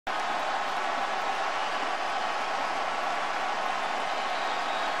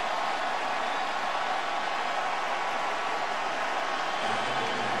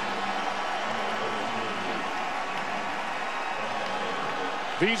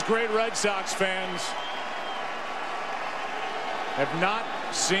These great Red Sox fans have not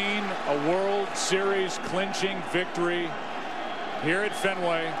seen a World Series clinching victory here at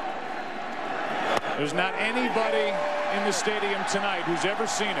Fenway. There's not anybody in the stadium tonight who's ever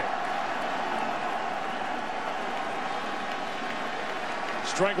seen it.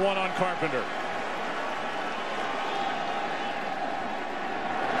 Strike one on Carpenter.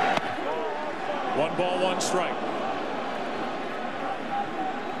 One ball, one strike.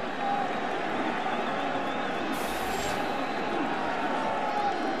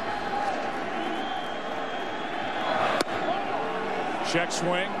 Check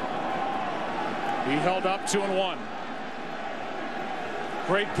swing. He held up 2-1.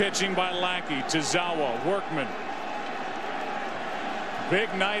 Great pitching by Lackey, Tazawa, Workman.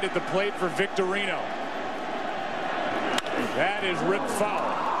 Big night at the plate for Victorino. That is ripped foul.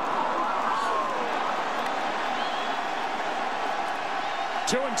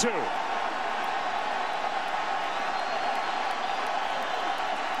 2-2.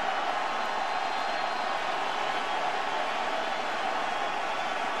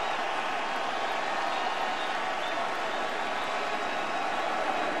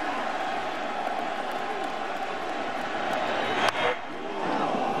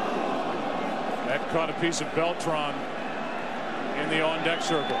 Caught a piece of Beltran in the on-deck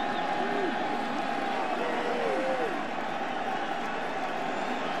circle.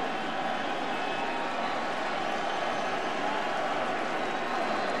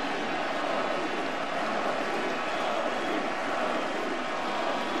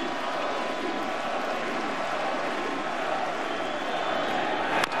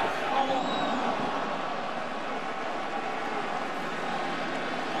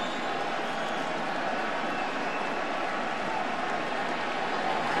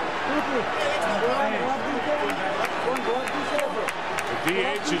 The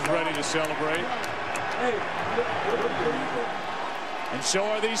DH is ready to celebrate. And so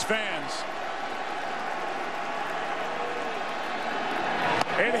are these fans.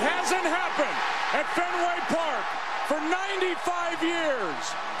 It hasn't happened at Fenway Park for 95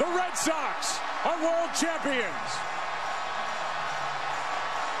 years. The Red Sox are world champions.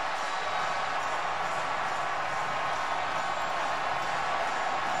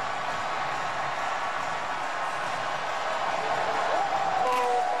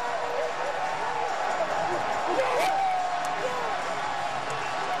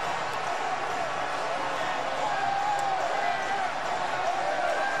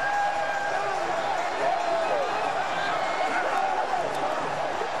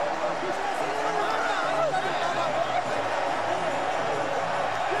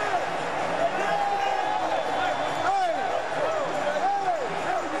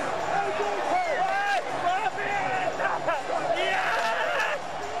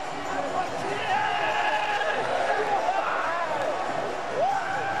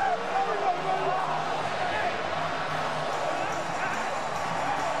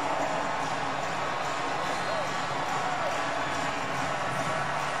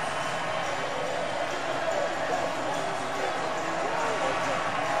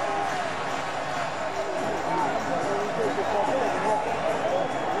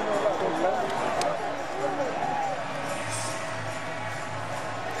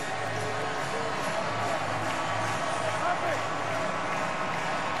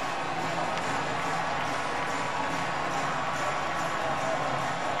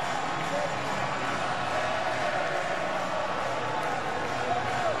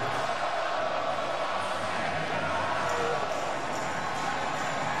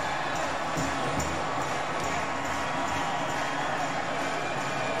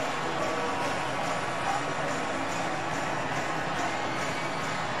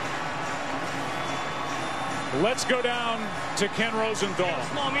 Let's go down to Ken Rosenthal.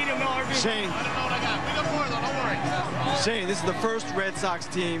 Small, medium, no RB. Shane. I don't know what I got. We got more though, don't worry. Shane, this is the first Red Sox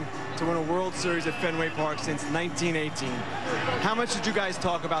team to win a World Series at Fenway Park since 1918. How much did you guys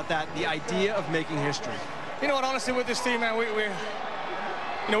talk about that, the idea of making history? You know what, honestly, with this team, man,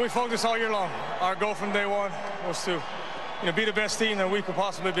 we focused all year long. Our goal from day one was to, be the best team that we could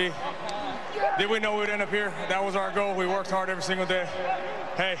possibly be. Did we know we'd end up here? That was our goal. We worked hard every single day.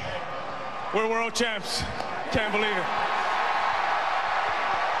 Hey, we're world champs. Can't believe it.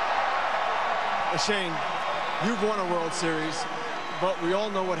 Shane, you've won a World Series, but we all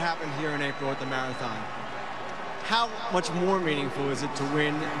know what happened here in April at the Marathon. How much more meaningful is it to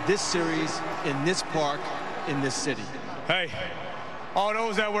win this series in this park, in this city? Hey, all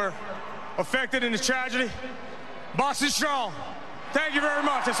those that were affected in this tragedy, Boston strong. Thank you very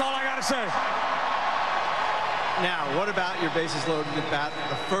much. That's all I got to say. Now, what about your bases loaded at bat,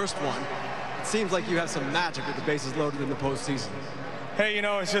 the first one? It seems like you have some magic with the bases loaded in the postseason. Hey, you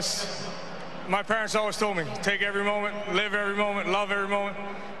know, it's just, my parents always told me, take every moment, live every moment, love every moment.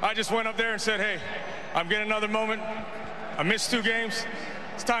 I just went up there and said, hey, I'm getting another moment. I missed 2 games.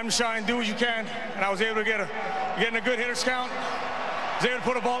 It's time to shine, do what you can. And I was able to get a good hitter's count. I was able to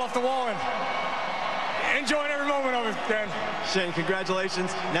put a ball off the wall and enjoying every moment of it, Dan. Shane,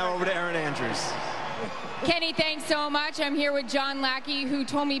 congratulations. Now over to Erin Andrews. Kenny, thanks so much. I'm here with John Lackey, who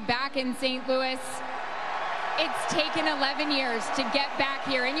told me back in St. Louis it's taken 11 years to get back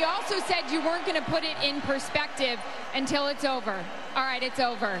here. And you also said you weren't going to put it in perspective until it's over. All right, it's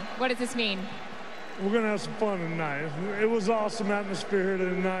over. What does this mean? We're going to have some fun tonight. It was awesome atmosphere here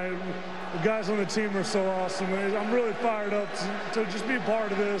tonight. The guys on the team are so awesome. I'm really fired up to just be a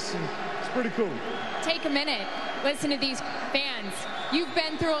part of this, and it's pretty cool. Take a minute. Listen to these fans. You've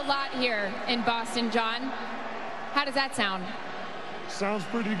been through a lot here in Boston, John. How does that sound? Sounds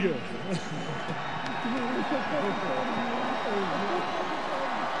pretty good.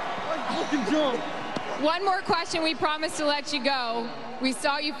 One more question. We promised to let you go. We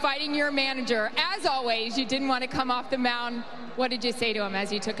saw you fighting your manager. As always, you didn't want to come off the mound. What did you say to him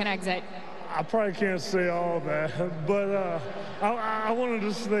as you took an exit? I probably can't say all that, but I wanted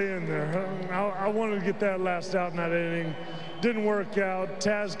to stay in there. I wanted to get that last out in that inning. Didn't work out.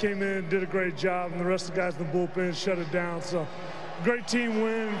 Taz came in, did a great job, and the rest of the guys in the bullpen shut it down. So, great team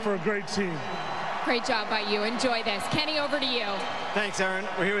win for a great team. Great job by you. Enjoy this. Kenny, over to you. Thanks, Erin.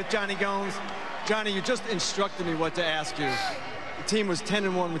 We're here with Johnny Gomes. Johnny, you just instructed me what to ask you. The team was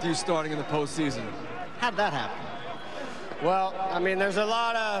 10-1 with you starting in the postseason. How'd that happen? Well, I mean, there's a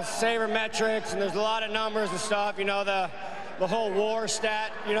lot of sabermetrics and there's a lot of numbers and stuff, you know, the whole WAR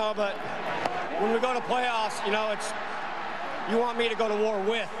stat, you know, but when we go to playoffs, you know, you want me to go to war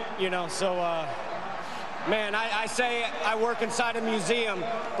with, you know, so, man, I say I work inside a museum,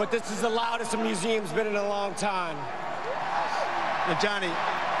 but this is the loudest a museum's been in a long time. Now, Johnny,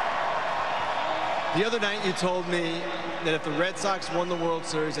 the other night you told me that if the Red Sox won the World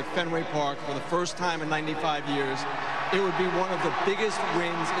Series at Fenway Park for the first time in 95 years, it would be one of the biggest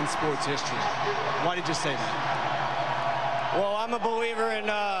wins in sports history. Why did you say that? Well, I'm a believer in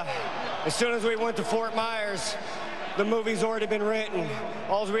as soon as we went to Fort Myers, the movie's already been written.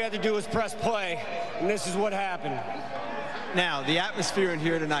 All we had to do was press play, and this is what happened. Now, the atmosphere in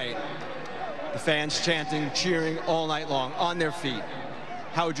here tonight, the fans chanting, cheering all night long, on their feet.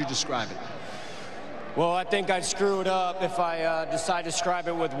 How would you describe it? Well, I think I'd screw it up if I decide to describe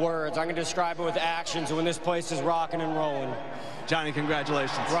it with words. I'm going to describe it with actions when this place is rocking and rolling. Johnny,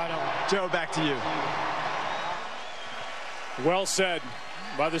 congratulations. Right on. Joe, back to you. Well said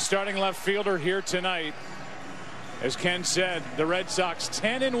by the starting left fielder here tonight. As Ken said, the Red Sox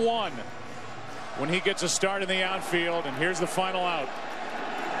 10-1 when he gets a start in the outfield. And here's the final out.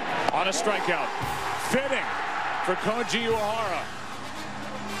 On a strikeout. Fitting for Koji Uehara.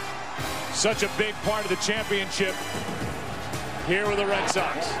 Such a big part of the championship here with the Red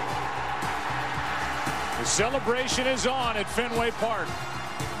Sox. The celebration is on at Fenway Park.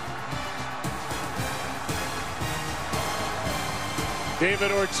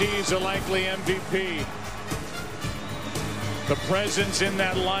 David Ortiz, a likely MVP. The presence in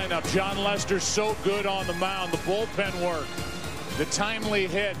that lineup. John Lester so good on the mound. The bullpen work. The timely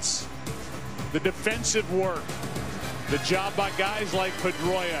hits. The defensive work. The job by guys like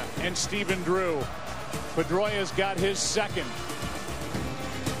Pedroia and Stephen Drew. Pedroia's got his second.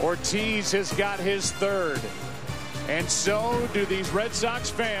 Ortiz has got his third. And so do these Red Sox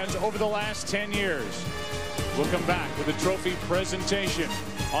fans over the last 10 years. We'll come back with a trophy presentation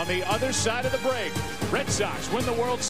on the other side of the break. Red Sox win the World Series.